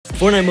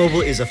Fortnite Mobile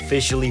is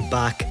officially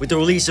back. With the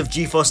release of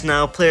GeForce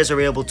Now, players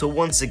are able to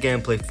once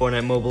again play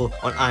Fortnite Mobile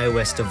on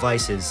iOS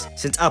devices,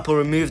 since Apple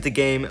removed the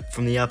game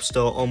from the App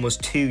Store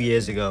almost 2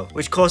 years ago,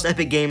 which caused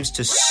Epic Games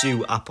to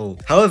sue Apple.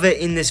 However,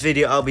 in this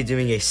video I'll be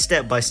doing a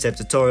step-by-step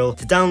tutorial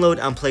to download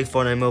and play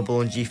Fortnite Mobile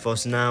on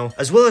GeForce Now,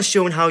 as well as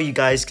showing how you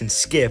guys can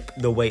skip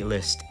the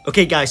waitlist.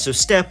 Okay guys, so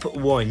step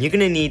 1, you're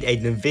gonna need a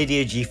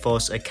Nvidia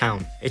GeForce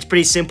account. It's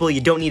pretty simple,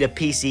 you don't need a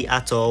PC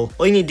at all.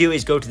 All you need to do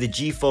is go to the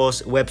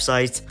GeForce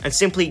website and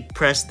simply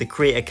press the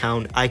create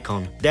account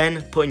icon.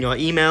 Then put in your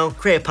email,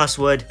 create a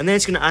password, and then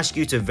it's going to ask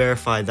you to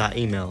verify that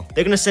email.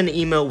 They're going to send an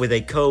email with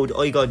a code.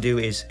 All you got to do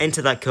is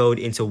enter that code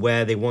into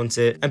where they want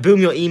it, and boom,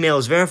 your email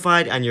is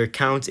verified and your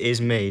account is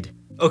made.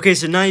 Okay,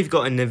 so now you've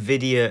got a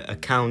Nvidia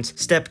account.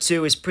 Step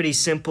 2 is pretty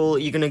simple.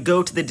 You're going to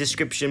go to the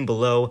description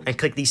below and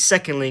click the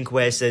second link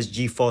where it says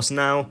GeForce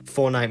Now,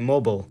 Fortnite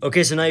Mobile.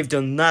 Okay, so now you've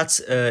done that,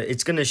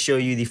 it's going to show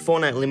you the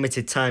Fortnite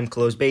limited time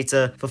closed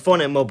beta for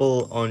Fortnite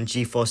Mobile on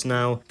GeForce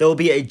Now. There will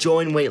be a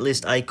join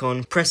waitlist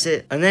icon, press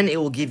it, and then it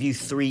will give you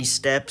 3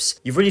 steps.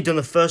 You've already done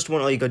the first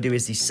one, all you got to do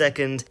is the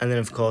second, and then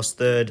of course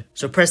third.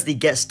 So press the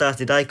get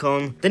started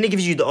icon, then it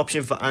gives you the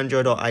option for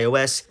Android or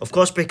iOS. Of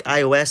course pick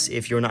iOS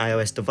if you're on an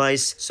iOS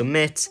device,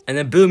 submit, and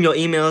then boom, your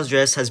email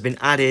address has been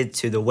added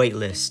to the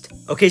waitlist.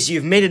 Okay, so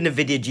you've made a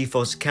Nvidia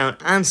GeForce account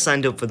and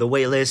signed up for the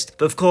waitlist,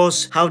 but of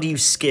course, how do you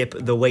skip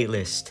the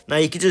waitlist? Now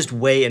you could just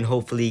wait and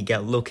hopefully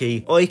get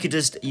lucky, or you could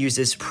just use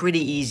this pretty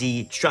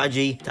easy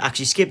strategy to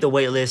actually skip the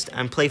waitlist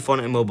and play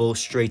Fortnite Mobile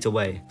straight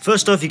away.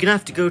 First off, you're gonna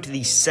have to go to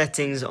the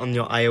settings on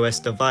your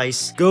iOS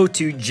device, go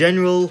to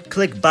general,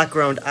 click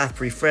background app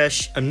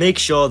refresh, and make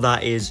sure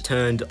that is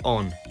turned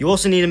on. You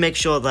also need to make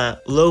sure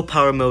that low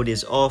power mode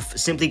is off.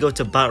 Simply go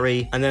to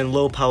battery, and then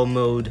low power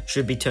mode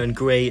should be turned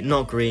grey,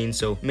 not green,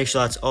 so make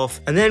sure that's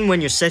off. And then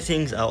when your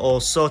settings are all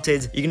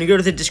sorted, you're gonna go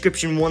to the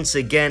description once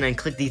again and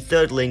click the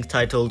third link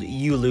titled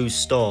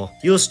Store.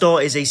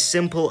 Store is a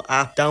simple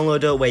app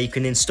downloader where you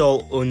can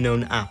install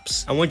unknown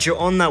apps. And once you're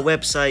on that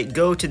website,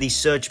 go to the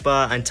search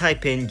bar and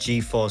type in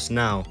GeForce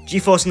Now.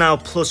 GeForce Now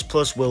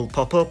 ++ will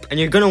pop up, and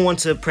you're gonna want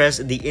to press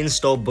the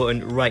install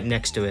button right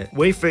next to it.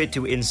 Wait for it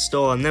to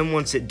install, and then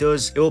once it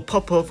does, it will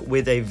pop up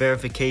with a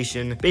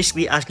verification,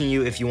 basically asking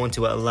you if you want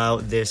to allow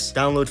this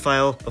download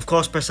file. Of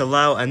course, press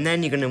allow, and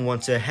then you're going to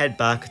want to head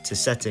back to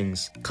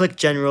settings. Click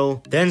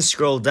general, then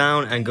scroll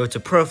down and go to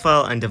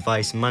profile and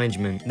device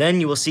management.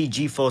 Then you will see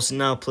GeForce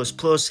Now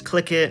 ++.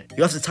 Click it.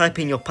 You have to type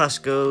in your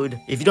passcode.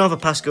 If you don't have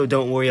a passcode,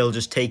 don't worry, it'll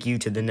just take you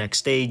to the next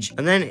stage.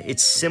 And then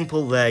it's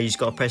simple there. You just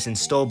got to press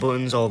install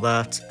buttons, all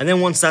that. And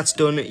then once that's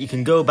done, you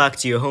can go back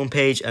to your home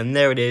page, and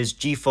there it is,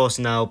 GeForce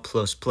Now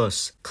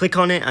 ++. Click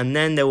on it, and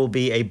then there will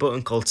be a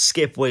button called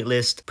skip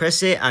waitlist.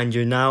 Press it and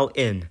you're now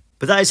in.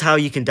 But that is how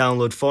you can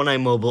download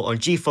Fortnite Mobile on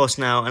GeForce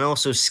Now and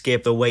also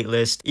skip the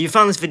waitlist. If you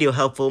found this video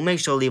helpful, make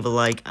sure to leave a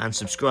like and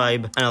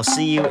subscribe, and I'll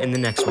see you in the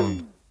next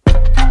one.